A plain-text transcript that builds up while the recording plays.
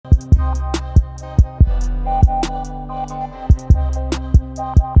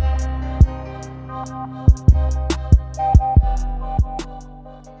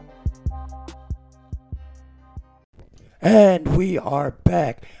And we are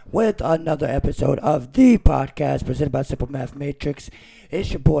back with another episode of the podcast presented by Simple Math Matrix.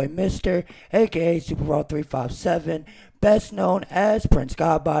 It's your boy Mister, aka Super Raw 357, best known as Prince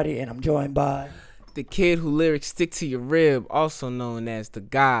Godbody, and I'm joined by the kid who lyrics stick to your rib, also known as the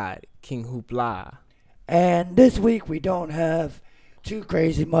God, King Hoopla. And this week we don't have too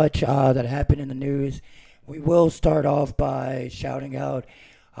crazy much that happened in the news. We will start off by shouting out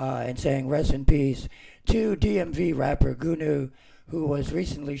and saying rest in peace to DMV rapper Gunu, who was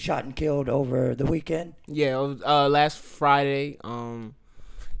recently shot and killed over the weekend. Yeah, last Friday,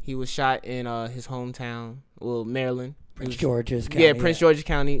 he was shot in his hometown, Maryland. Prince George's County. Yeah, Prince George's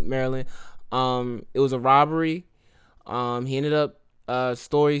County, Maryland. It was a robbery. He ended up,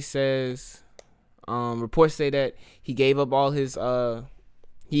 story says, reports say that he gave up all his,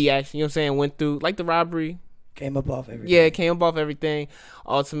 he actually, you know what I'm saying, went through, like the robbery. Came up off everything. Yeah, came up off everything.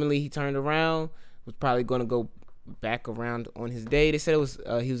 Ultimately, he turned around, was probably going to go back around on his day. They said it was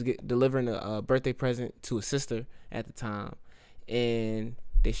he was delivering a birthday present to his sister at the time, and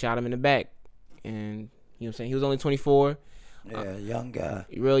they shot him in the back. And you know what I'm saying, he was only 24. Yeah, young guy.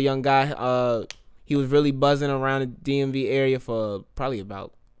 Real young guy. He was really buzzing around the DMV area for probably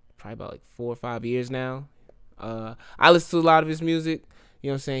about like 4 or 5 years now. I listen to a lot of his music. You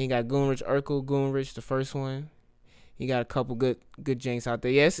know what I'm saying? He got Goonrich Urkel, Goonrich, the first one. He got a couple good janks out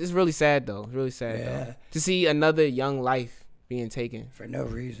there. Yeah, it's really sad though. It's really sad though. To see another young life being taken for no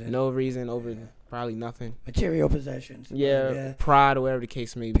reason. No reason over probably nothing. Material possessions. Yeah, pride or whatever the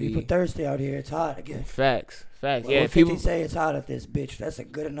case may be. People thirsty out here. It's hot again. Facts. Well, yeah, people say it's hot at this bitch. That's a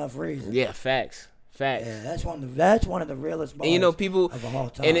good enough reason. Yeah, facts. Yeah, that's one of the realest bars. And you know, people of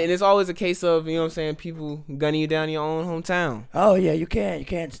all time. And it's always a case of, you know what I'm saying, people gunning you down in your own hometown. Oh yeah, you can't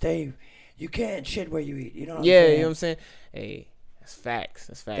shit where you eat. You know what I'm saying? Yeah, you know what I'm saying? Hey, that's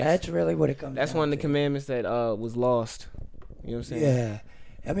facts. That's really what it comes down to. That's one of the commandments that was lost. You know what I'm saying? Yeah.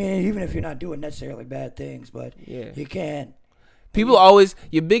 I mean, even if you're not doing necessarily bad things, but you can't. People always,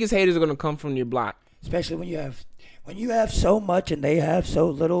 your biggest haters are going to come from your block. Especially when you have so much and they have so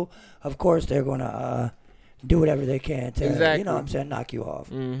little, of course they're going to do whatever they can to, you know what I'm saying, knock you off.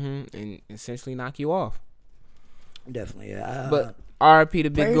 Mm-hmm. And essentially knock you off. Definitely, yeah. But R.I.P.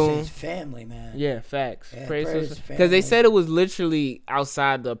 to Big Goon. Praise his family, man. Yeah, facts. Yeah, praise his family. family. Because they said it was literally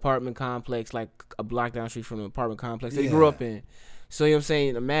outside the apartment complex, like a block down the street from the apartment complex that he grew up in. So, you know what I'm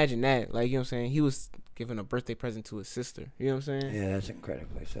saying? Imagine that. Like, you know what I'm saying? He was giving a birthday present to his sister. You know what I'm saying? Yeah, that's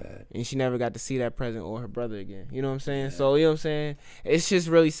incredibly sad. And she never got to see that present or her brother again. You know what I'm saying? Yeah. So, you know what I'm saying? It's just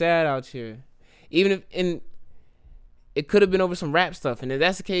really sad out here. Even if, and it could have been over some rap stuff. And if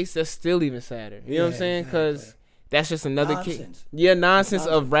that's the case, that's still even sadder. You know what I'm saying? Because that's just another nonsense. Nonsense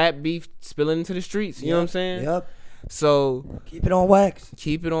of rap beef spilling into the streets. You know what I'm saying? Yep. So keep it on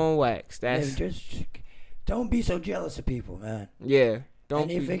wax. That's just don't be so jealous of people, man. Yeah. And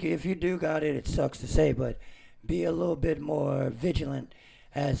if you do got it, it sucks to say, but be a little bit more vigilant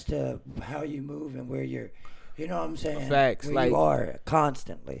as to how you move and where you're. You know what I'm saying? Facts. Where like, you are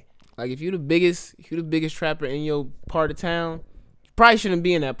constantly. Like if you're the biggest trapper in your part of town, you probably shouldn't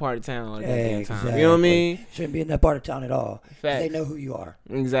be in that part of town all the damn time. You know what I mean? Shouldn't be in that part of town at all. Facts. They know who you are.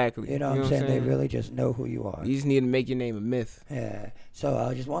 Exactly. You know what I'm saying? They really just know who you are. You just need to make your name a myth. Yeah.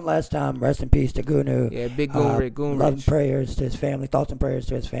 So just one last time, rest in peace to Gunu. Yeah, Big Goonrich. Love and prayers to his family. Thoughts and prayers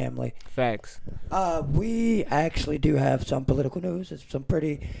to his family. Facts. We actually do have some political news. It's some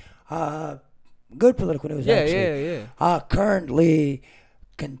pretty good political news, actually. Yeah. Currently,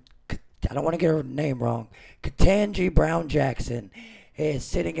 I don't want to get her name wrong. Ketanji Brown Jackson is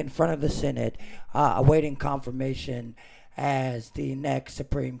sitting in front of the Senate awaiting confirmation as the next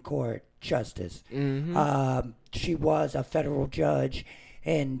Supreme Court justice. Mm-hmm. She was a federal judge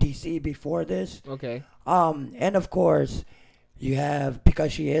in D.C. before this. Okay. And of course, you have,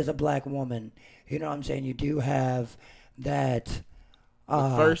 because she is a black woman, you know what I'm saying, you do have that.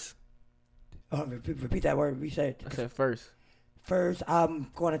 First? Repeat that word. We said. I said first. First, I'm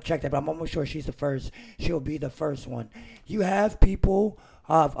going to check that, but I'm almost sure she's the first. She'll be the first one. You have people,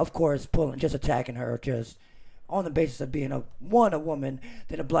 of course, just attacking her, just on the basis of being a woman,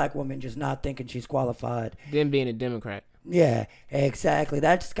 then a black woman, just not thinking she's qualified. Then being a Democrat. Yeah, exactly.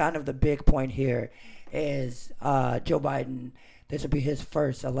 That's kind of the big point here is Joe Biden, this will be his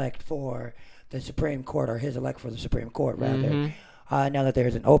first elect for the Supreme Court, or his elect for the Supreme Court, rather, now that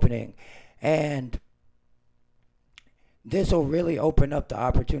there's an opening. And this will really open up the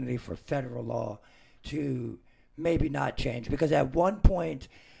opportunity for federal law to maybe not change. Because at one point,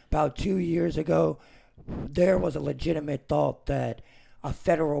 about 2 years ago, there was a legitimate thought that a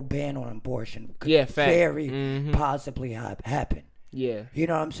federal ban on abortion could Yeah, fact. very Mhm. possibly happen. Yeah. You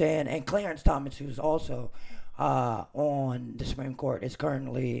know what I'm saying? And Clarence Thomas, who's also on the Supreme Court, is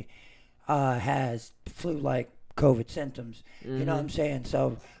currently has flu-like COVID symptoms. You know what I'm saying?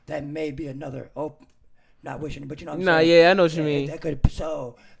 So that may be another. Oh, not wishing, but you know what I'm Nah, saying? yeah, I know what you mean. That could,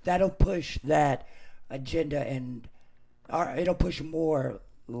 so that'll push that agenda, and or it'll push more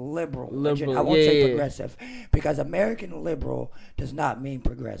liberal. Agenda. I won't yeah, say yeah. progressive, because American liberal does not mean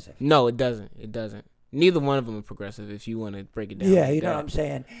progressive. No, it doesn't. It doesn't. Neither one of them are progressive. If you want to break it down. Yeah, like you know that. what I'm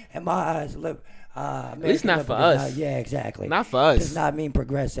saying. In my eyes, At least not for liberal does us. yeah, exactly. Not for us. Does not mean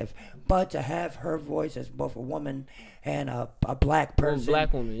progressive, but to have her voice as both a woman and a black person,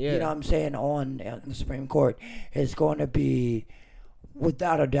 black woman, yeah. you know what I'm saying, on the Supreme Court is going to be,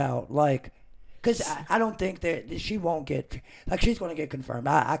 without a doubt, like, because I don't think that she won't get, like, she's going to get confirmed.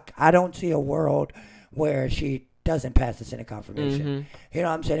 I don't see a world where she doesn't pass the Senate confirmation. You know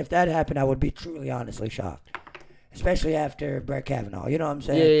what I'm saying? If that happened, I would be truly, honestly shocked. Especially after Brett Kavanaugh. You know what I'm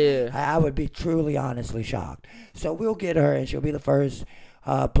saying? Yeah. I would be truly, honestly shocked. So we'll get her, and she'll be the first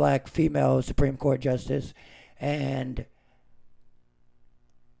black female Supreme Court justice. And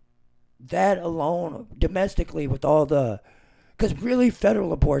that alone, domestically, with all the... Because really,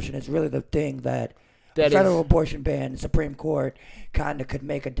 federal abortion is really the thing that federal abortion ban, Supreme Court kind of could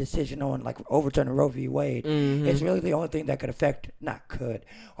make a decision on, like overturning Roe v. Wade. It's really the only thing that could affect, not could,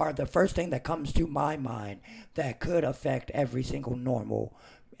 or the first thing that comes to my mind that could affect every single normal,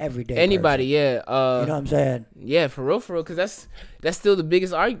 everyday Anybody, person. yeah. You know what I'm saying? Yeah, for real, because that's still the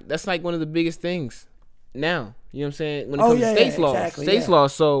biggest argument. That's like one of the biggest things now. You know what I'm saying? When it comes to states laws. exactly, States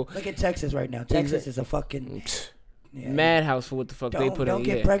laws, so... Look at Texas right now. Texas is a fucking... madhouse for what the fuck they put in. Don't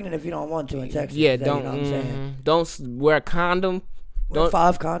get pregnant if you don't want to in Texas. Yeah, You know what I'm saying? don't wear a condom. Wear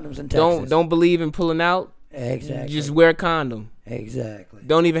 5 condoms in Texas. Don't believe in pulling out. Exactly. Just wear a condom. Exactly.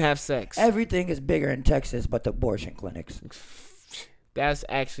 Don't even have sex. Everything is bigger in Texas but the abortion clinics. That's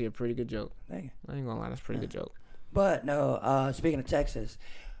actually a pretty good joke. Thank you. I ain't gonna lie, that's a pretty good joke. But no, speaking of Texas,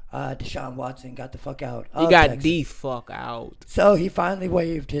 Deshaun Watson got the fuck out. He of got Texas. the fuck out. So he finally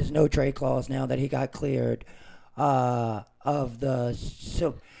waived his no trade clause now that he got cleared of the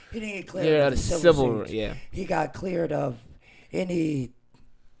he didn't get cleared of the civil suits. Yeah. He got cleared of any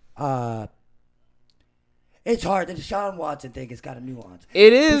it's hard. The Deshaun Watson thing has got a nuance.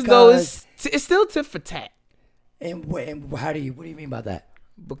 It is though. It's still tit for tat. And what do you mean by that?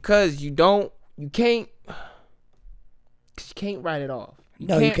 Because you can't write it off.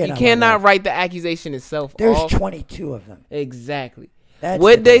 You cannot write the accusation itself There's off. 22 of them. Exactly. That's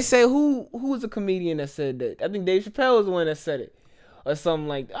what they say? Who was a comedian that said that? I think Dave Chappelle was the one that said it, or something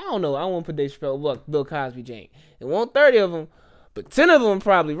like. I don't know. I won't put Dave Chappelle. Look, Bill Cosby, Jane. It won't 30 of them, but 10 of them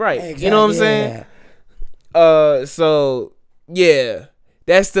probably right. Exactly, you know what I'm saying? So yeah,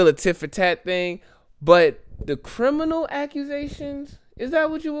 that's still a tit for tat thing. But the criminal accusations, is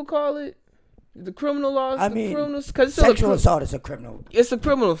that what you would call it? The criminal laws. I mean, because sexual assault is a criminal. It's a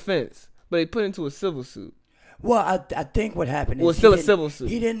criminal offense, but they put it into a civil suit. Well, I think what happened is it's still a civil suit.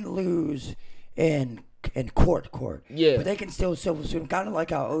 He didn't lose in court. Yeah. But they can still civil suit him, kind of like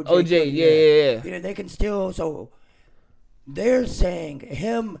how OJ. OJ, yeah. You know, they can still. So they're saying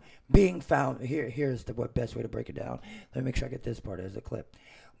him being found. Here's the best way to break it down. Let me make sure I get this part as a clip.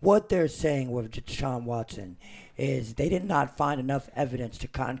 What they're saying with Deshaun Watson is they did not find enough evidence to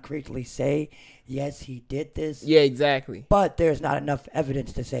concretely say, yes, he did this. Yeah, exactly. But there's not enough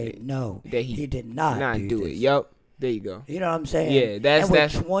evidence to say, no, that he did not do it. this. Yup. There you go. You know what I'm saying? Yeah, that's...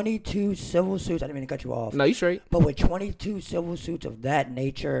 with 22 civil suits, I didn't mean to cut you off. No, you straight. But with 22 civil suits of that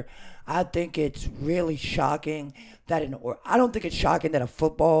nature, I think it's really shocking that I don't think it's shocking that a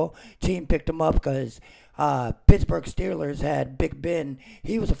football team picked him up because... Pittsburgh Steelers had Big Ben.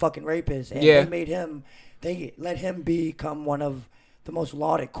 He was a fucking rapist, and they let him become one of the most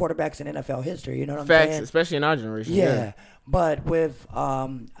lauded quarterbacks in NFL history. You know what I'm saying? Facts, especially in our generation. Yeah. But with I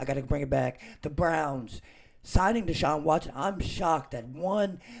got to bring it back. The Browns signing Deshaun Watson. I'm shocked that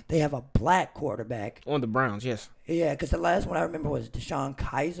they have a black quarterback on the Browns. Yes. Yeah, because the last one I remember was Deshaun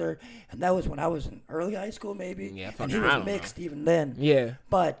Kaiser, and that was when I was in early high school, maybe. Yeah, and he was mixed even then. Yeah.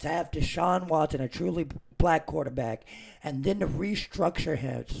 But to have Deshaun Watson, a truly black quarterback, and then to restructure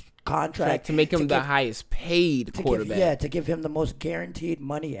his contract to make him the highest paid quarterback. To give him the most guaranteed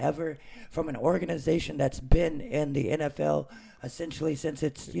money ever from an organization that's been in the NFL essentially since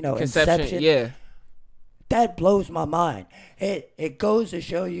its inception. Yeah. That blows my mind. It goes to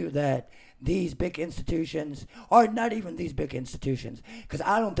show you that these big institutions, or not even these big institutions, because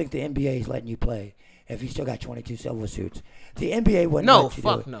I don't think the NBA is letting you play if you still got 22 silver suits. The NBA wouldn't No, let you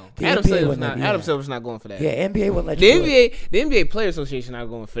fuck do it. no. The Adam NBA Silver's wouldn't not. let you- Adam yeah. Silver's not going for that. Yeah, NBA wouldn't let The you do it. NBA Player Association not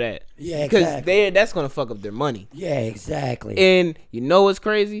going for that. Yeah, because exactly. that's gonna fuck up their money. Yeah, exactly. And you know what's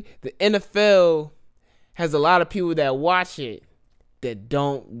crazy? The NFL has a lot of people that watch it that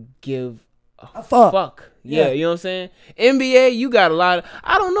don't give a fuck. Yeah, you know what I'm saying? NBA, you got a lot of,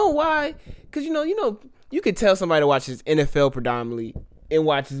 I don't know why, because you know, you could tell somebody watches NFL predominantly and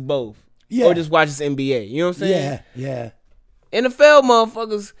watches both. Yeah. Or just watches NBA. You know what I'm saying? Yeah. NFL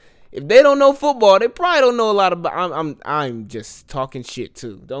motherfuckers, if they don't know football, they probably don't know a lot about. I'm just talking shit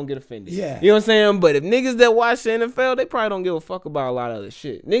too. Don't get offended. Yeah. You know what I'm saying? But if niggas that watch the NFL, they probably don't give a fuck about a lot of other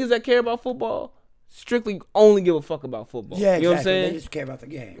shit. Niggas that care about football strictly only give a fuck about football. Yeah, You know what I'm exactly. saying? They just care about the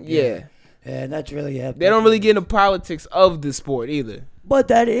game. Yeah. And that's really it. They don't really get into politics of the sport either. But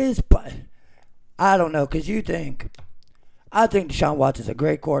that is, I don't know, because I think Deshaun Watson's a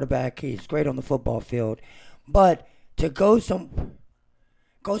great quarterback. He's great on the football field. But to go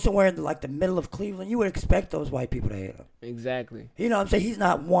somewhere in like the middle of Cleveland, you would expect those white people to hate him. Exactly. You know what I'm saying? He's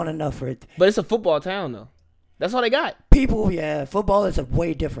not one enough for it. But it's a football town though. That's all they got. People, football is a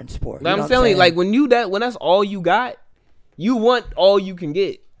way different sport. But You know I'm what telling you, saying? like when that's all you got, you want all you can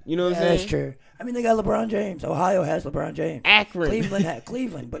get. You know what I'm saying? That's true. I mean, they got LeBron James. Ohio has LeBron James. Akron. Cleveland had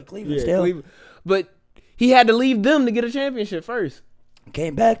Cleveland, but Cleveland Yeah, still Cleveland. But he had to leave them to get a championship first.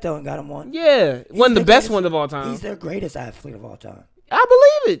 came back though and got him one. Yeah, one of the the best greatest- ones of all time. He's their greatest athlete of all time. I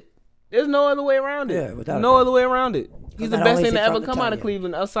believe it. There's no other way around it. Yeah, without a no doubt. other way around it. He's the not best only thing is he to ever from the come out of town,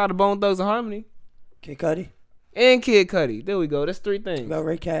 Cleveland outside of Bone Thugs and Harmony Kid Cudi, and Kid Cudi. There we go. That's three what things. about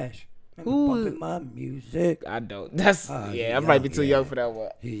Ray Cash. Who- Bumping my music? I don't. That's Oh, yeah. I he might be young, too yeah. young for that one.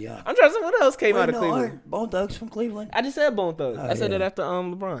 Yeah. I'm trying to see what else came out of no, Cleveland. aren't Bone Thugs from Cleveland? I just said Bone Thugs. Oh, I said yeah. that after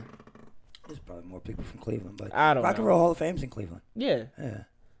LeBron. There's probably more people from Cleveland, but I don't Rock and know. Roll Hall of Fame's in Cleveland. Yeah. Yeah.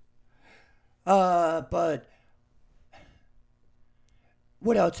 But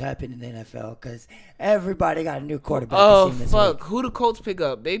what else happened in the NFL? Because everybody got a new quarterback. Oh this fuck! week. Who the Colts pick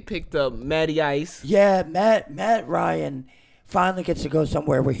up? They picked up Matty Ice. Yeah, Matt Ryan finally gets to go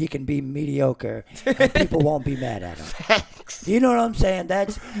somewhere where he can be mediocre and people won't be mad at him. Facts. You know what I'm saying?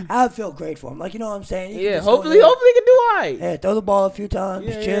 I feel great for him. Like, you know what I'm saying? He can Yeah. just go Hopefully there, he can do alright. yeah, throw the ball a few times,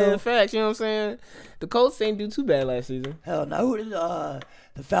 Yeah, chill. facts. You know what I'm saying? The Colts ain't do too bad last season. Hell no. Who did the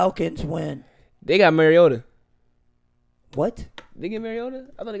Falcons win? They got Mariota. What? They get Mariota?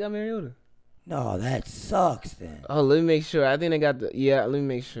 I thought they got Mariota. No, that sucks then. Oh, let me make sure. I think they got the. Yeah, let me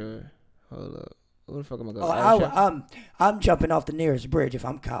make sure. Hold up. Where the fuck am I going? I'm jumping off the nearest bridge if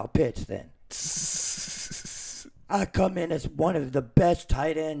I'm Kyle Pitts then. I come in as one of the best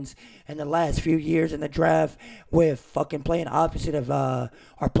tight ends in the last few years in the draft with fucking playing opposite of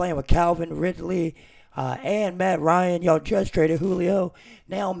or playing with Calvin Ridley and Matt Ryan. Y'all just traded Julio.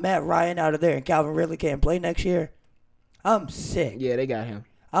 Now Matt Ryan out of there and Calvin Ridley can't play next year. I'm sick. Yeah, they got him.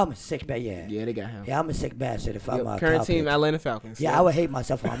 I'm a sick bastard. Yeah. Yeah, they got him. Yeah, I'm a sick bastard if I'm Yep, Kyle current team, Pitts. Atlanta Falcons. Yeah, I would hate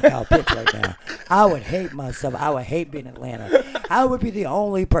myself if I'm Kyle Pitts right now. I would hate myself. I would hate being in Atlanta. I would be the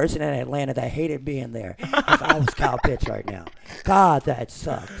only person in Atlanta that hated being there if I was Kyle Pitts right now. God, that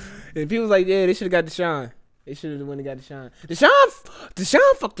sucks. And people was like, yeah, they should have got Deshaun. They should have went and got Deshaun.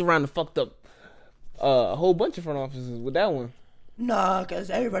 Deshaun fucked around and fucked up a whole bunch of front offices with that one. Nah, because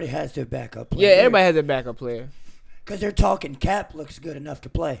everybody has their backup Yeah, player. everybody has a backup player. Because they're talking Cap looks good enough to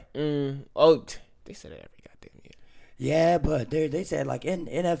play. They said that every goddamn year. Yeah, but they said, like, in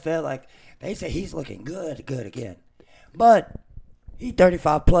NFL, like, they say he's looking good again. But he's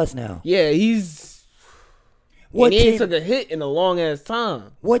 35 plus now. Yeah, he's. What And he ain't team, took a hit in a long ass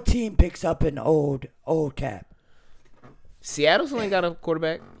time. what team picks up an old Cap? Seattle still ain't got a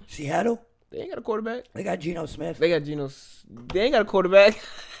quarterback. Seattle? They ain't got a quarterback. They got Geno Smith. They got Geno. They ain't got a quarterback.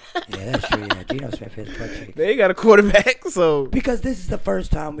 Yeah, that's true. Yeah, Geno Smith is butt cheeks. They ain't got a quarterback. So Because this is the first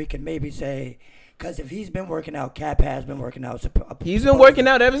time we can maybe say, because if he's been working out, Cap has been working out. he's been working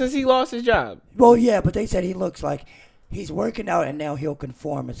out ever since he lost his job. Well, yeah, but they said he looks like he's working out, and now he'll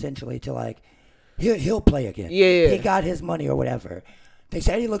conform essentially to like he'll play again. Yeah. He got his money or whatever. They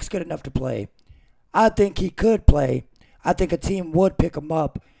said he looks good enough to play. I think he could play. I think a team would pick him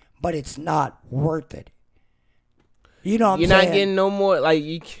up, but it's not worth it. You know what You're I'm saying? not getting no more like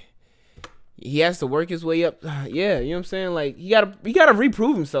he has to work his way up. Yeah, you know what I'm saying? Like he gotta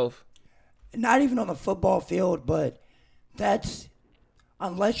reprove himself. Not even on the football field, but that's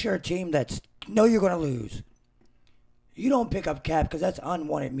unless you're a team that's know you're going to lose. You don't pick up Cap because that's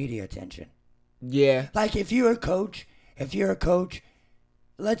unwanted media attention. Yeah. Like if you're a coach,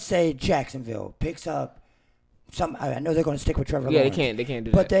 let's say Jacksonville picks up some. I know they're going to stick with Trevor Yeah, Lawrence. they can't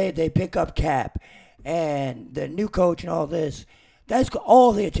do But that. they pick up Cap, and the new coach and all this.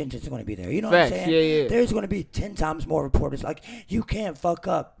 all the attention's going to be there. You know Facts, what I'm saying? yeah. There's going to be 10 times more reporters. Like, you can't fuck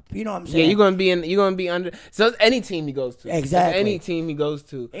up. You know what I'm saying? Yeah, you're gonna be under. So it's any team he goes to. Exactly. It's any team he goes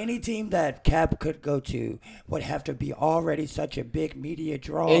to. Any team that Cap could go to would have to be already such a big media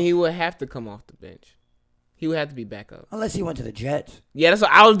draw. And he would have to come off the bench. He would have to be back up. Unless he went to the Jets. Yeah,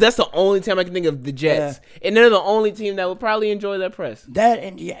 that's the only time I can think of, the Jets. Yeah. And they're the only team that would probably enjoy that press.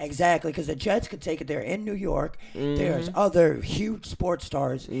 Exactly, because the Jets could take it there in New York. Mm-hmm. There's other huge sports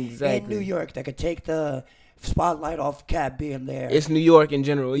stars in New York that could take the spotlight off Cap being there. It's New York in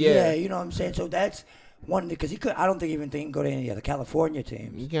general, yeah. Yeah, you know what I'm saying? So that's one, because I don't think he can go to any other California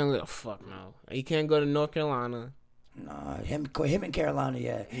teams. You can't go, fuck no. He can't go to North Carolina. No, him in Carolina,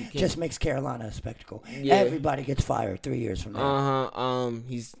 yeah, just makes Carolina a spectacle. Yeah. Everybody gets fired 3 years from now.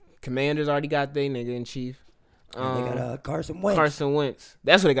 He's Commanders already got their nigga in chief. They got Carson Wentz. Carson Wentz.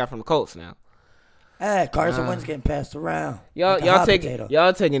 That's what they got from the Colts now. Hey, Carson Wentz getting passed around. Y'all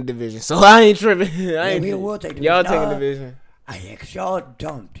taking division, so I ain't tripping. We will take division. Y'all taking division. Yeah, because y'all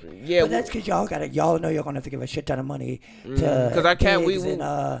dumped. Yeah, but that's because y'all know you're gonna have to give a shit ton of money to because I can't.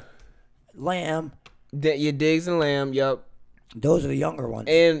 And Lamb. Your Diggs and Lamb, yup. Those are the younger ones.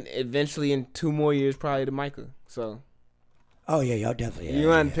 And eventually in 2 more years, probably to Micah. So. Oh, yeah, y'all definitely. You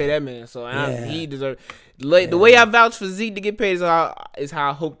want to pay that man. So he deserves. The way I vouch for Zeke to get paid is how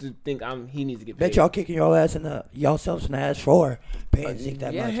I hope to think he needs to get paid. Bet y'all kicking y'allselves in the ass for paying Zeke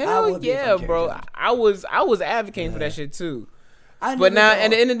that much. Hell yeah, bro. I was advocating for that shit too. But now,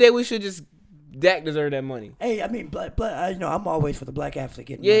 at the end of the day, we should just. Dak deserve that money. Hey, I mean, but I'm always for the black athlete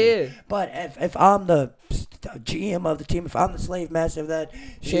getting money. Yeah. But if I'm the GM of the team, if I'm the slave master of that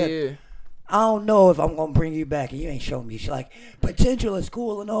shit, I don't know if I'm gonna bring you back and you ain't showing me shit. Like, potential is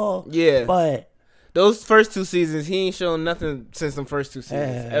cool and all. Yeah. But those first 2 seasons, he ain't shown nothing since them first 2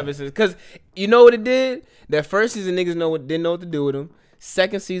 seasons. Ever since, because you know what it did. That first season, niggas didn't know what to do with him.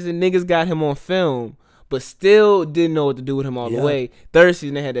 Second season, niggas got him on film. But still didn't know what to do with him all the way. Third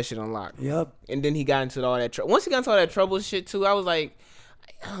season, they had that shit on lock. Yep. And then he got into all that trouble. Once he got into all that trouble shit, too, I was like,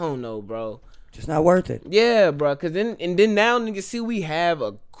 I don't know, bro. Just not worth it. Yeah, bro. Cause then now, niggas see we have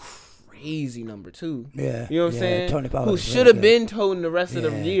a crazy number 2. Yeah. You know what I'm saying? Tony Pollard. Who should have been toting the rest of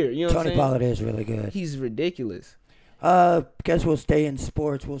the year. You know what I'm saying? Tony Pollard is really good. He's ridiculous. Guess we'll stay in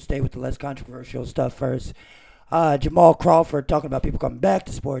sports. We'll stay with the less controversial stuff first. Jamal Crawford, talking about people coming back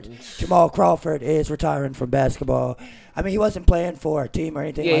to sports. Jamal Crawford is retiring from basketball. I mean, he wasn't playing for a team or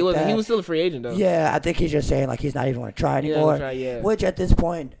anything like that. He was still a free agent, though. Yeah, I think he's just saying, like, he's not even going to try anymore. Which, at this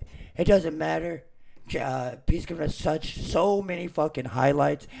point, it doesn't matter. He's given us so many fucking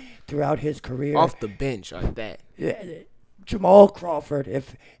highlights throughout his career. Off the bench like that. Yeah, Jamal Crawford,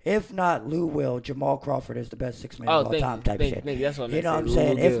 if not Lou Will, Jamal Crawford is the best 6 man of all time type shit. That's what you know what I'm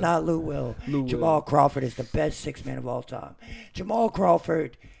saying? If not Lou Will, Jamal Crawford is the best 6 man of all time. Jamal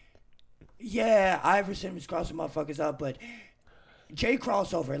Crawford, Iverson was crossing motherfuckers up, but Jay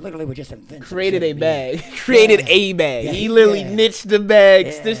Crossover literally was just inventing. Created a bag. Created a bag. He literally niched the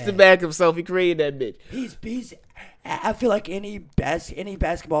bag, stitched the bag himself. He created that bitch. I feel like any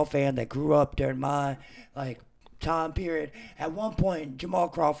basketball fan that grew up during my time period, at one point Jamal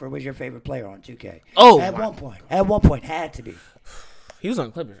Crawford was your favorite player on 2K. At one point had to be. He was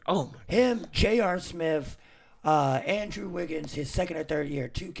on Clippers. Him, J.R. Smith, Andrew Wiggins, his second or third year,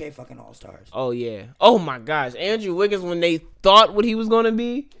 2K fucking All-Stars. Oh yeah. Oh my gosh, Andrew Wiggins, when they thought what he was gonna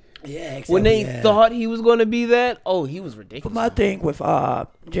be. Yeah, exactly. When they thought he was gonna be that, he was ridiculous. But my thing with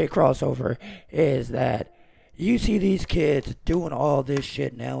Jay Crossover is that you see these kids doing all this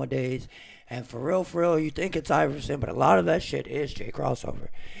shit nowadays. And for real, you think it's Iverson, but a lot of that shit is Jay Crossover.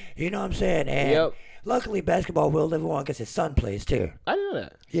 You know what I'm saying? And luckily, basketball will live on because his son plays too. I didn't know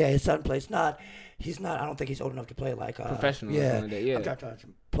that. Yeah, his son plays. He's not. I don't think he's old enough to play like professional. Yeah, I'm trying to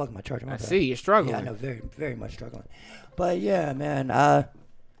plug my charger. I see you're struggling. Yeah, I know, very, very much struggling. But yeah, man.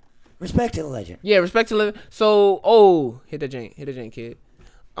 Respect to the legend. Yeah, respect to the legend. So, hit the jank, kid.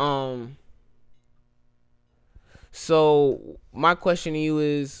 So my question to you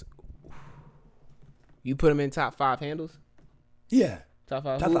is. You put him in top 5 handles? Yeah. Top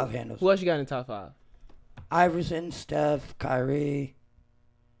 5? Top 5 handles. Who else you got in top 5? Iverson, Steph, Kyrie.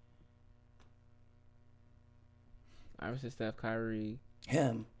 Iverson, Steph, Kyrie.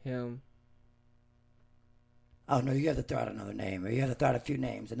 Him. Oh, no, you have to throw out another name. Or you have to throw out a few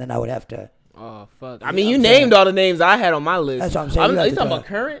names, and then I would have to. Oh, fuck. I mean, you named all the names I had on my list. That's what I'm saying. Are you talking about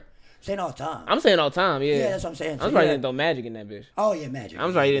current? Saying all time. I'm saying all time, yeah. Yeah, that's what I'm saying. I'm sorry you didn't throw Magic in that bitch. Oh, yeah, Magic.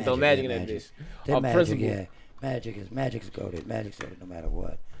 I'm sorry you didn't throw Magic in that bitch. Magic's goated. Magic's goated no matter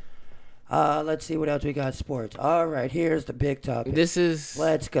what. Let's see what else we got. Sports. All right, here's the big topic.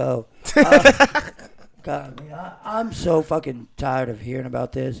 Let's go. God, man, I'm so fucking tired of hearing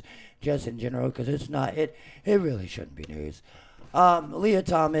about this, just in general, because it's not. It really shouldn't be news. Leah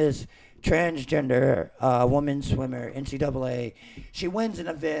Thomas, transgender woman swimmer, NCAA. She wins an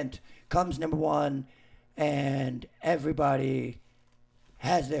event, comes number one, and everybody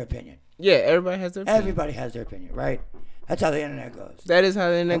has their opinion. Yeah, everybody has their opinion. Everybody has their opinion, right? That's how the internet goes. That is how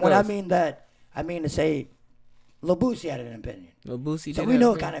the internet And goes. when I mean that, I mean to say, Lil Boosie had an opinion. Lil Boosie So did we have know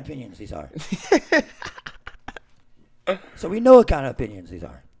an what kind of opinions these are. So we know what kind of opinions these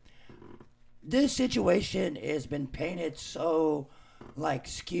are. This situation has been painted so like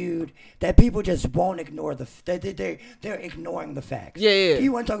skewed that people just won't ignore they're ignoring the facts. Yeah. Do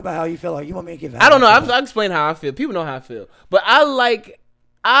you want to talk about how you feel, or you want me to give? I don't know. I'll explain how I feel. People know how I feel, but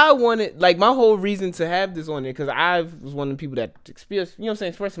I wanted, like, my whole reason to have this on there, because I was one of the people that experienced, you know what I'm saying,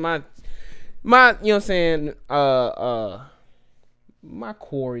 expressing my, you know what I'm saying, my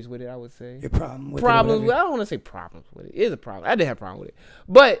quarries with it, I would say. Your problem with Problems. it, I don't want to say problems with it. It is a problem. I did have a problem with it.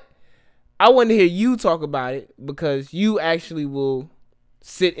 But I wanted to hear you talk about it, because you actually will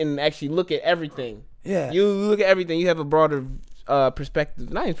sit and actually look at everything. Yeah. You look at everything. You have a broader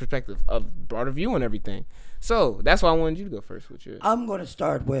perspective, not even perspective, a broader view on everything. So that's why I wanted you to go first with your. I'm going to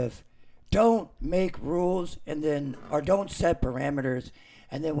start with, don't make rules or don't set parameters,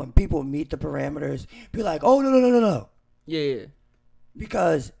 and then when people meet the parameters, be like, oh, no. Yeah.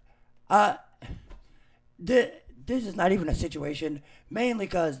 Because this is not even a situation, mainly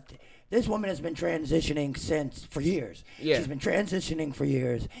because this woman has been transitioning for years. Yeah. She's been transitioning for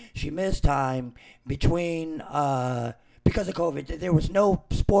years. She missed time between because of COVID. There was no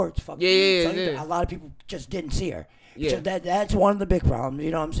sports. So Yeah. a lot of people just didn't see her. Yeah. So that's one of the big problems, you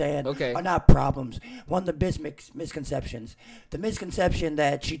know what I'm saying? Okay. Or not problems. One of the big misconceptions. The misconception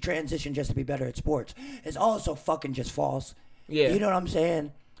that she transitioned just to be better at sports is also fucking just false. Yeah. You know what I'm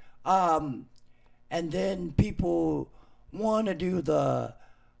saying? And then people want to do the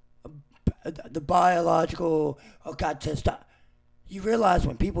biological, you realize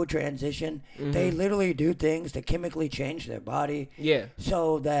when people transition, they literally do things to chemically change their body. Yeah.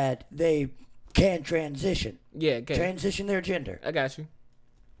 So that they can transition. Yeah. Okay. Transition their gender. I got you.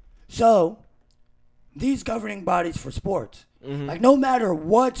 So, these governing bodies for sports, like no matter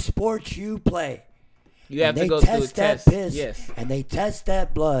what sports you play, You have they to go through a test that test. piss Yes. and they test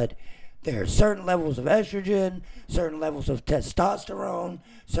that blood. There are certain levels of estrogen, certain levels of testosterone,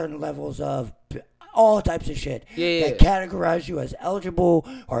 certain levels of all types of shit that categorize you as eligible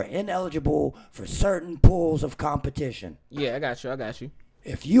or ineligible for certain pools of competition. Yeah, I got you.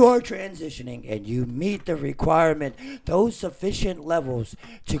 If you are transitioning and you meet the requirement, those sufficient levels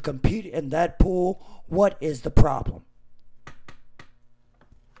to compete in that pool, what is the problem?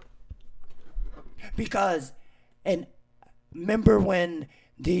 Because, and remember when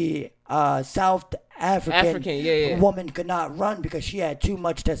the South African woman could not run because she had too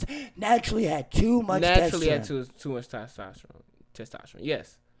much naturally had too much testosterone.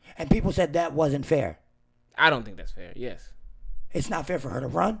 Yes. And people said that wasn't fair. I don't think that's fair. Yes. It's not fair for her to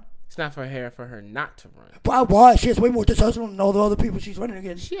run. It's not fair for her not to run. Why? She has way more testosterone than all the other people she's running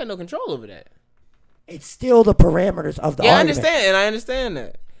against. She had no control over that. It's still the parameters of the argument. I understand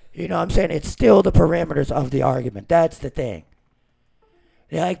that. You know what I'm saying? It's still the parameters of the argument. That's the thing.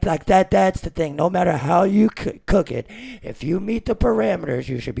 Like that's the thing. No matter how you cook it, if you meet the parameters,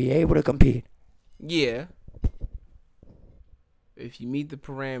 you should be able to compete. Yeah. If you meet the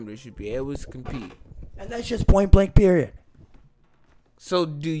parameters, you should be able to compete. And that's just point blank, period. So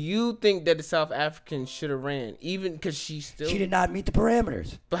do you think that the South African should have ran, even because she did not meet the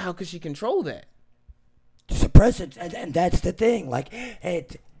parameters? But how could she control that? To suppress it, and that's the thing. Like,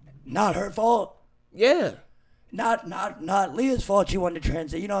 it's not her fault. Yeah. Not Leah's fault. She wanted to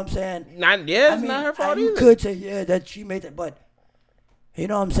transit. You know what I'm saying? It's not her fault either. You could say that she made it, but you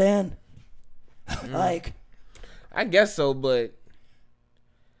know what I'm saying? Like, I guess so, but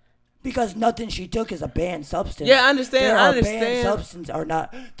because nothing she took is a banned substance. Yeah, I understand. Banned substances are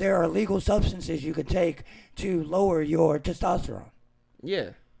not. There are legal substances you can take to lower your testosterone.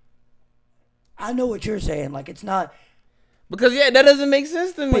 Yeah. I know what you're saying. Like, it's not. Because, that doesn't make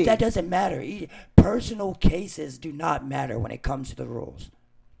sense to me. But that doesn't matter. Personal cases do not matter when it comes to the rules.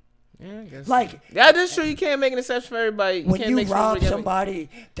 Yeah, I guess. Like, that is true. You can't make an exception for everybody. When you rob somebody,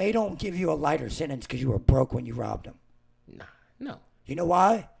 they don't give you a lighter sentence because you were broke when you robbed them. Nah, no. You know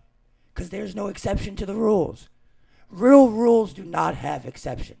why? Because there's no exception to the rules. Real rules do not have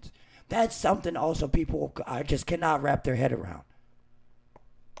exceptions. That's something also people just cannot wrap their head around.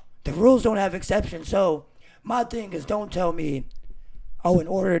 The rules don't have exceptions. So my thing is, don't tell me, oh, in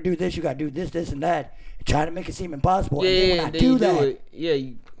order to do this, you got to do this, and that. Try to make it seem impossible. Yeah, and then when I do that, it.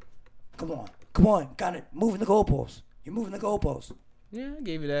 Yeah. Come on. Come on, kind of moving the goalposts. You're moving the goalposts. Yeah, I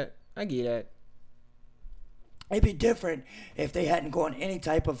gave you that. I give you that. It'd be different if they hadn't gone any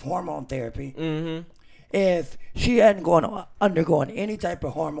type of hormone therapy. Mm-hmm. If she hadn't undergone any type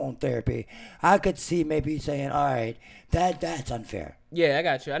of hormone therapy, I could see maybe saying, all right, that's unfair. Yeah, I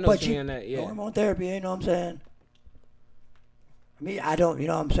got you. I know what you mean on that. Yeah. Hormone therapy, you know what I'm saying? I mean, I don't, you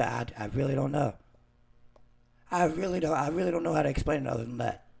know what I'm saying? I really don't know. I really don't know how to explain it other than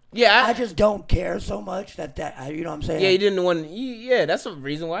that. Yeah, I just don't care so much that you know what I'm saying? Yeah, you didn't want. Yeah, that's the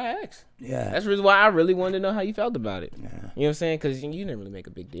reason why I asked. Yeah, that's the reason why I really wanted to know how you felt about it. Yeah. You know what I'm saying? Because you didn't really make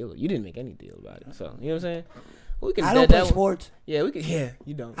a big deal. You didn't make any deal about it. So you know what I'm saying? We can. I don't play sports. Yeah, we can. Yeah,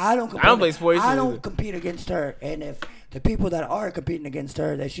 you don't. I don't play sports. I don't compete against her, and if the people that are competing against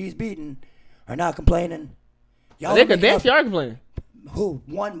her that she's beating are not complaining, y'all. They are complaining. Who?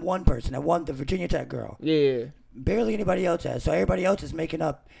 One person that won, the Virginia Tech girl. Yeah. Barely anybody else has. So everybody else is making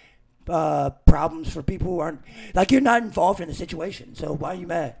up problems for people who aren't, like, you're not involved in the situation. So why are you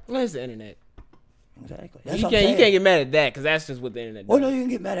mad? Well, it's the internet. Exactly. You can't get mad at that because that's just what the internet does. Well, no, you can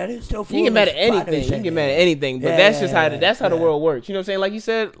get mad at it. It's still you can get mad at anything. You can get mad at anything, but that's just how the world works. You know what I'm saying?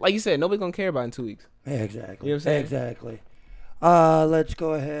 Like you said, nobody's gonna care about it in 2 weeks. Yeah, exactly. You know what I'm saying? Exactly. Let's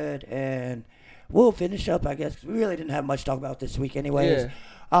go ahead and we'll finish up, I guess, 'cause we really didn't have much to talk about this week anyways.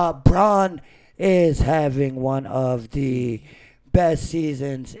 Yeah. Braun is having one of the best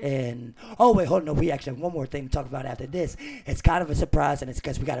seasons in. Oh wait, hold on. No, we actually have one more thing to talk about after this. It's kind of a surprise, and it's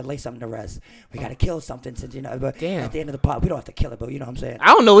because we got to lay something to rest. We got to kill something, since But Damn. At the end of the pod, we don't have to kill it, but you know what I'm saying. I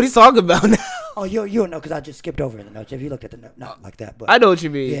don't know what he's talking about now. Oh, you don't know because I just skipped over in the notes. If you looked at the note, not like that, but I know what you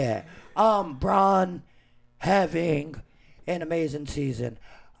mean. Yeah. Braun having an amazing season.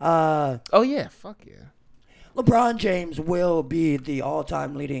 Oh yeah, fuck yeah. LeBron James will be the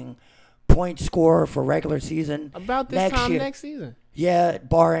all-time leading point scorer for regular season about this time year. Next season. Yeah,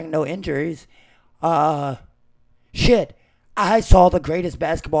 barring no injuries. Shit, I saw the greatest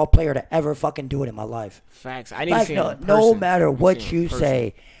basketball player to ever fucking do it in my life. Facts. I need to see him in person. No matter what you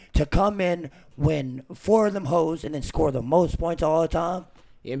say, to come in, win 4 of them hoes, and then score the most points all the time.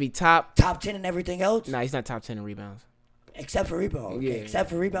 Yeah, and be top 10 and everything else. Nah, he's not top 10 in rebounds. Except for rebound. Okay. Yeah. Except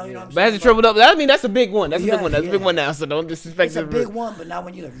for rebound, you know what I'm but saying? as a triple double, I mean that's a big one. That's a big one. That's a big one now. So don't disrespect It's a big one, but not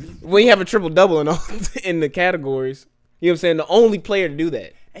when you when you have a triple double in all in the categories. You know what I'm saying? The only player to do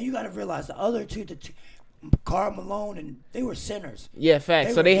that. And you got to realize the other two, Karl Malone, and they were sinners. Yeah,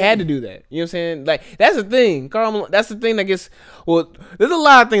 facts. So they had to do that. You know what I'm saying? Like, that's the thing. Karl Malone, that's the thing that gets, well, there's a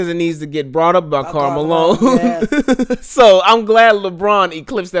lot of things that needs to get brought up about Karl Malone. Yeah. So I'm glad LeBron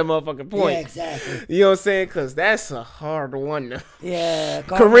eclipsed that motherfucking point. Yeah, exactly. You know what I'm saying? Because that's a hard one. Yeah.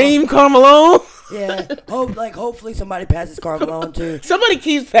 Kareem Karl Malone? Yeah. Hopefully somebody passes Karl Malone too. Somebody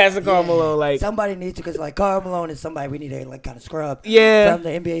keeps passing Karl Malone. Like, somebody needs to, because like Karl Malone is somebody we need to like kind of scrub. Yeah. From the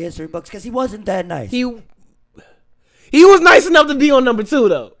NBA history books, because he wasn't that nice. He was nice enough to be on number 2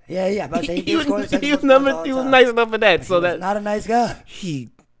 though. Yeah. But he was nice enough for that. So that not a nice guy. He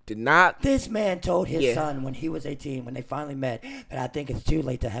did not. This man told his son when he was 18, when they finally met, that I think it's too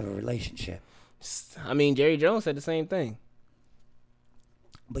late to have a relationship. I mean, Jerry Jones said the same thing.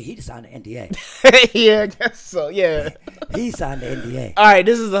 But he signed an NDA. Yeah, I guess so. Yeah. He signed the NDA. All right,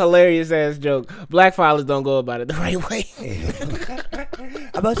 this is a hilarious ass joke. Black filers don't go about it the right way.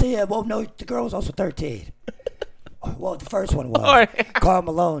 I'm about to say, yeah, well, no, the girl was also 13. Well, the first one was. Right. Karl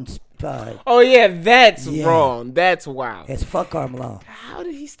Malone's. Oh, yeah, that's wrong. That's wild. It's fuck Karl Malone. How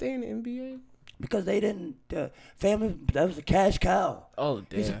did he stay in the NBA? Because they didn't, family, that was a cash cow. Oh,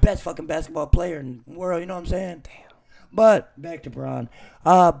 damn. He's the best fucking basketball player in the world, you know what I'm saying? Damn. But, back to Braun.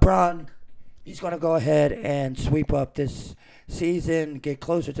 Braun, he's going to go ahead and sweep up this season, get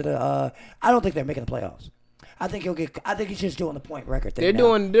closer to the, I don't think they're making the playoffs. I think he's just doing the point record thing. They're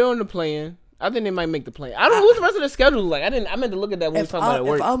doing the play-in. I think they might make the play. I don't know who's the rest of the schedule like. I meant to look at that when we was talking about it at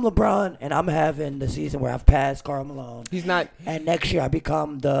work. If I'm LeBron and I'm having the season where I've passed Karl Malone, he's not. And next year I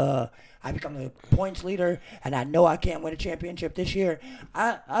become the points leader, and I know I can't win a championship this year.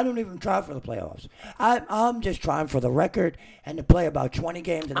 I don't even try for the playoffs. I'm just trying for the record and to play about 20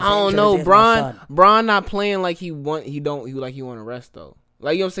 games. In the I don't same know, jersey as my son. Braun not playing like he want to rest though.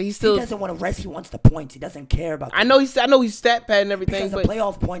 Like, you know what I'm saying? He doesn't want to rest. He wants the points. He doesn't care about. I know he's stat pad and everything. Because the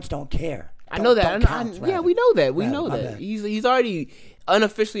playoff points don't care. I know that. Count, we know that. We yeah, know that. Bad. He's already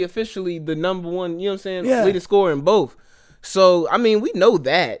unofficially, officially the number one. You know what I'm saying? Yeah. Leading scorer in both. So I mean, we know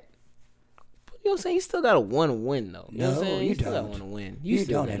that. But, you know what I'm saying? You still got a one win though. You know what I'm saying? You still got one to win. You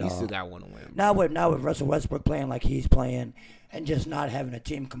still got one to win. Now with Russell Westbrook playing like he's playing and just not having a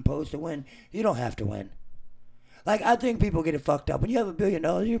team composed to win, you don't have to win. Like, I think people get it fucked up. When you have $1 billion,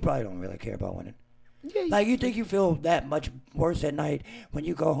 you probably don't really care about winning. Yeah, like, you think you feel that much worse at night when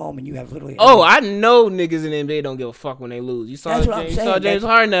you go home and you have literally. Oh, I know niggas in the NBA don't give a fuck when they lose. You saw That's what I'm James, saying. saw James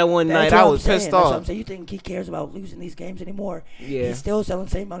Harden that one That's night. what I I'm was saying. pissed That's what off. I'm saying. You think he cares about losing these games anymore? Yeah. He's still selling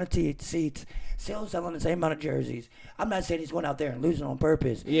the same amount of seats, still selling the same amount of jerseys. I'm not saying he's going out there and losing on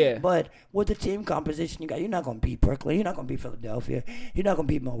purpose. Yeah. But with the team composition you got, you're not going to beat Brooklyn. You're not going to beat Philadelphia. You're not going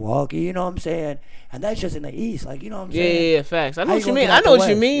to beat Milwaukee. You know what I'm saying? And that's just in the East. Like, you know what I'm saying? Yeah, facts. I know How what you you gonna mean. get I out know the what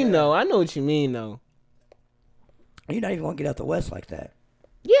you West? mean, Yeah. though. I know what you mean, though. You're not even going to get out the West like that.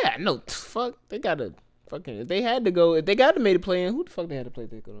 Yeah, no, fuck. They gotta fucking. If they had to go, if they got to make a play in, who the fuck they had to play?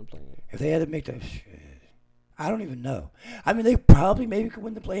 They go to play in. If they had to make the shit, I don't even know. I mean, they probably maybe could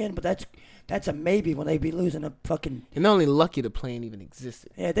win the play-in, but that's a maybe when they be losing a fucking. And they're only lucky the play-in even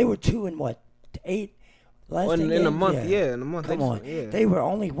existed. Yeah, they were 2 and what, 8 last Well, in games? a month, yeah, in a month. Come they on, just- yeah. they were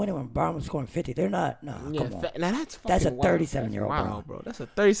only winning when Brown was scoring 50. They're not. No, Yeah, come on. now that's That's a fucking wild. 37-year-old That's Brown. wild, bro. That's a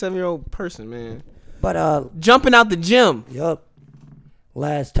 37-year-old person, man. But Jumping out the gym, yup.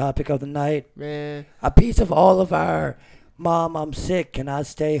 Last topic of the night. man. A piece of all of our "Mom, I'm sick, can I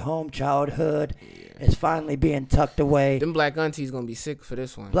stay home?" childhood is finally being tucked away. Them black aunties gonna be sick for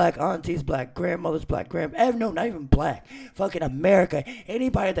this one. Black aunties, black grandmothers, no, not even black. Fucking America.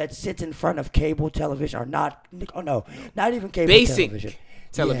 Anybody that sits in front of cable television or not, oh no, not even cable Basic television.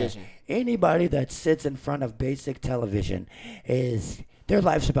 television. Yeah. Anybody that sits in front of basic television their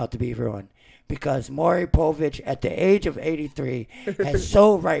life's about to be ruined. Because Maury Povich, at the age of 83, has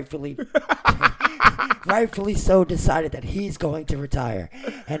so rightfully so decided that he's going to retire.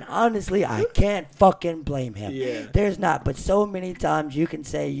 And honestly, I can't fucking blame him. Yeah. There's not, but so many times you can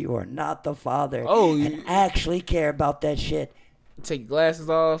say you are not the father Oh, actually care about that shit. Take your glasses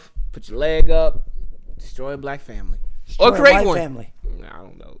off, put your leg up, destroy a black family, or Destroy a create white one. family. I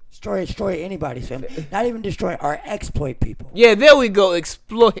don't know. Destroy anybody's family. Not even destroy or exploit people. Yeah, there we go.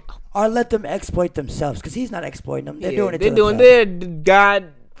 Exploit. Or let them exploit themselves, because he's not exploiting them. They're Yeah, doing it They're to doing themselves. their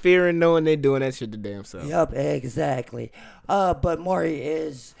God fearing, knowing they're doing that shit to damn self. Yup, exactly. But Maury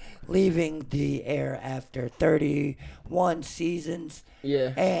is leaving the air after 31 seasons.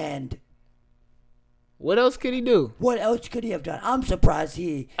 Yeah. And What else could he do? what else could he have done? I'm surprised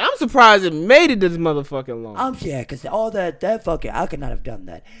I'm surprised it made it this motherfucking long. yeah, because all that fucking, I could not have done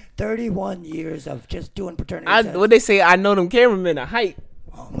that. 31 years of just doing paternity tests. What they say, I know them cameramen are hype.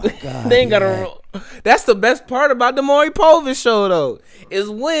 Oh my God. They ain't yeah. gotta. That's the best part about the Maury Povich show, though, is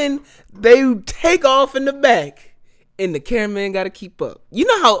when they take off in the back and the cameraman gotta keep up. You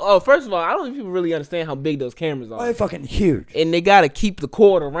know how? Oh, first of all, I don't think people really understand how big those cameras Oh, are, they're fucking huge. and they gotta keep the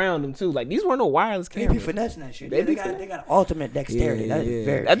cord around them too. Like these weren't no wireless They be cameras. finessing that shit. They be They got ultimate dexterity. Yeah, That is yeah.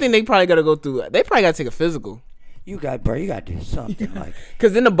 very. I think they probably gotta go through. They probably gotta take a physical. You got to do something like.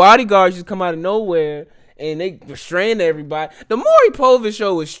 Cause then the bodyguards just come out of nowhere and they restrain everybody. The Maury Povich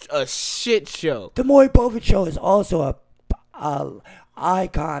show was a shit show. The Maury Povich show is also a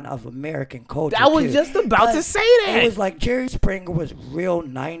icon of American culture. I was too. just about to But say that. It was like Jerry Springer was real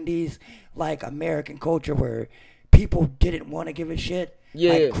 90s, like American culture where people didn't want to give a shit.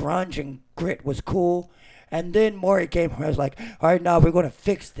 Yeah. Like grunge and grit was cool. And then Maury came and was like, all right, now we're going to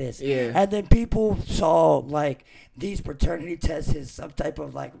fix this. Yeah. And then people saw like these paternity tests as some type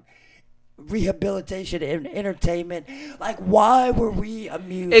of like rehabilitation and entertainment. Like, why were we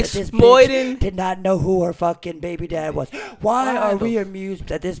amused that this Exploiting- bitch did not know who her fucking baby dad was? Why Why are the we amused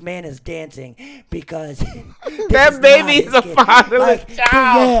that this man is dancing because That baby is a fatherless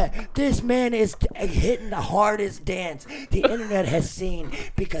child. Yeah, this man is hitting the hardest dance the internet has seen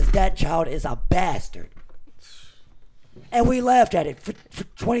because that child is a bastard. And we laughed at it for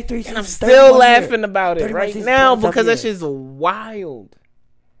 23 And I'm seasons, still 31 laughing years. about it 31 right seasons, now 27 because that years. shit's wild.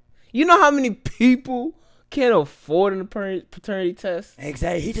 You know how many people can't afford a paternity test?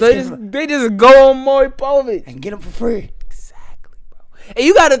 Exactly. He just So gave him they just go on Maury Povich. and get him for free. Exactly, bro. And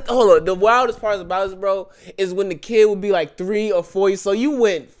you gotta hold on. The wildest part about this, bro, is when the kid would be like 3 or 4 years. So you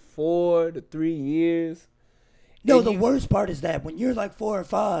went 4 to 3 years. No, And the you- worst part is that when you're like 4 or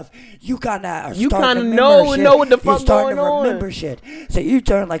 5, you kind of You starting kinda to know remember shit. what the You're fuck starting going to on. remember shit. So you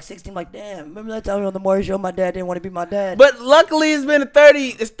turn like 16, like, damn, remember that time on the Maury show my dad didn't want to be my dad? But luckily, it's been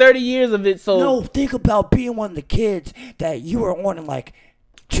 30 years of it. So no, think about being one of the kids that you were on in like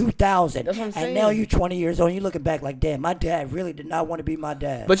 2000. That's what I'm and saying. now you're 20 years old and you're looking back like, damn, my dad really did not want to be my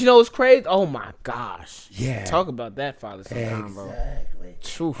dad. But you know what's crazy? Oh my gosh. Yeah. Talk about that father sometime, bro. Exactly.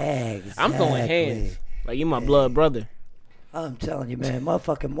 Truth. Exactly. I'm throwing hands. Like you my blood brother. I'm telling you, man,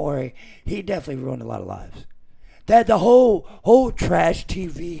 motherfucking Maury, he definitely ruined a lot of lives. That the whole trash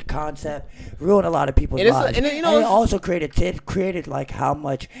TV concept ruined a lot of people's lives. And it also created like how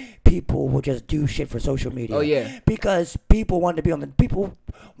much people will just do shit for social media. Oh yeah, because people wanted to be on the people.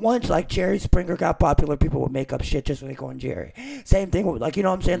 Once like Jerry Springer got popular, people would make up shit just so they go on Jerry. Same thing with like, you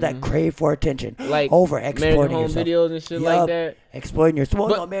know what I'm saying, that crave for attention, like over exploiting Home yourself. videos and shit like that. Exploiting yourself.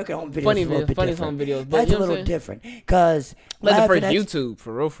 But No, American Home videos is a little bit funny different. home videos. But That's you a know what little I'm saying? different because Like the first YouTube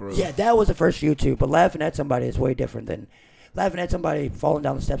for real. Yeah, that was the first YouTube. But laughing at somebody is way different than laughing at somebody falling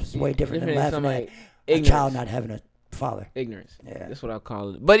down the steps is way different than laughing at a child not having a father. Ignorance. Yeah, that's what I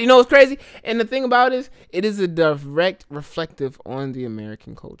call it. But you know what's crazy? And the thing about it is a direct reflective on the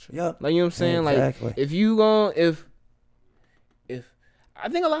American culture. Yep. Like, you know what I'm saying? Exactly. Like, if you go, if I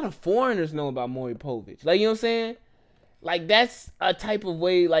think a lot of foreigners know about Maury Povich. Like, you know what I'm saying? Like, that's a type of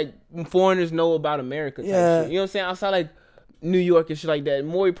way, like, foreigners know about America. Yeah. Shit. You know what I'm saying? Outside, like, New York and shit like that.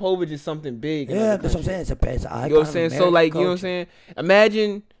 Maury Povich is something big. Yeah, that's what I'm saying. It's an icon. You know what I'm saying? So, like, culture. you know what I'm saying?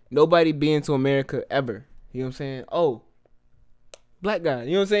 Imagine nobody being to America ever. You know what I'm saying? Oh, black guy.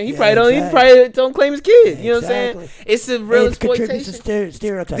 You know what I'm saying? He probably don't claim his kid. You know what I'm saying? It's a real exploitation.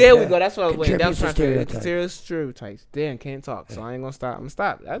 Stereotypes. There we go. That's what I was waiting. That's what I stereotypes. Stereotypes. Damn, can't talk. So I ain't gonna stop. I'm gonna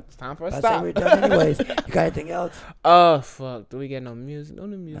stop. That's time for a I stop. say we're done anyways. You got anything else? Oh fuck. Do we get no music? No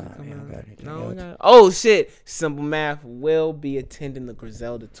new music Nah, coming we don't out. got anything No, we else. got. Oh shit. Simple Math will be attending the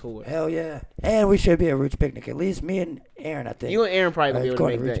Griselda tour. Hell yeah. And we should be at Roots Picnic. At least me and Aaron, I think. You and Aaron probably gonna be able to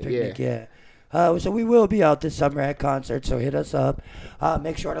going make Roots that. Picnic, yeah. So we will be out this summer at concerts, so hit us up.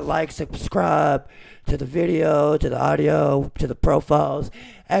 Make sure to like, subscribe to the video, to the audio, to the profiles,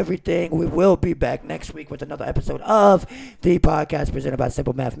 everything. We will be back next week with another episode of the podcast presented by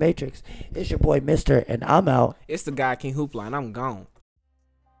Simple Math Matrix. It's your boy, Mister, and I'm out. It's the guy King Hoopla, and I'm gone.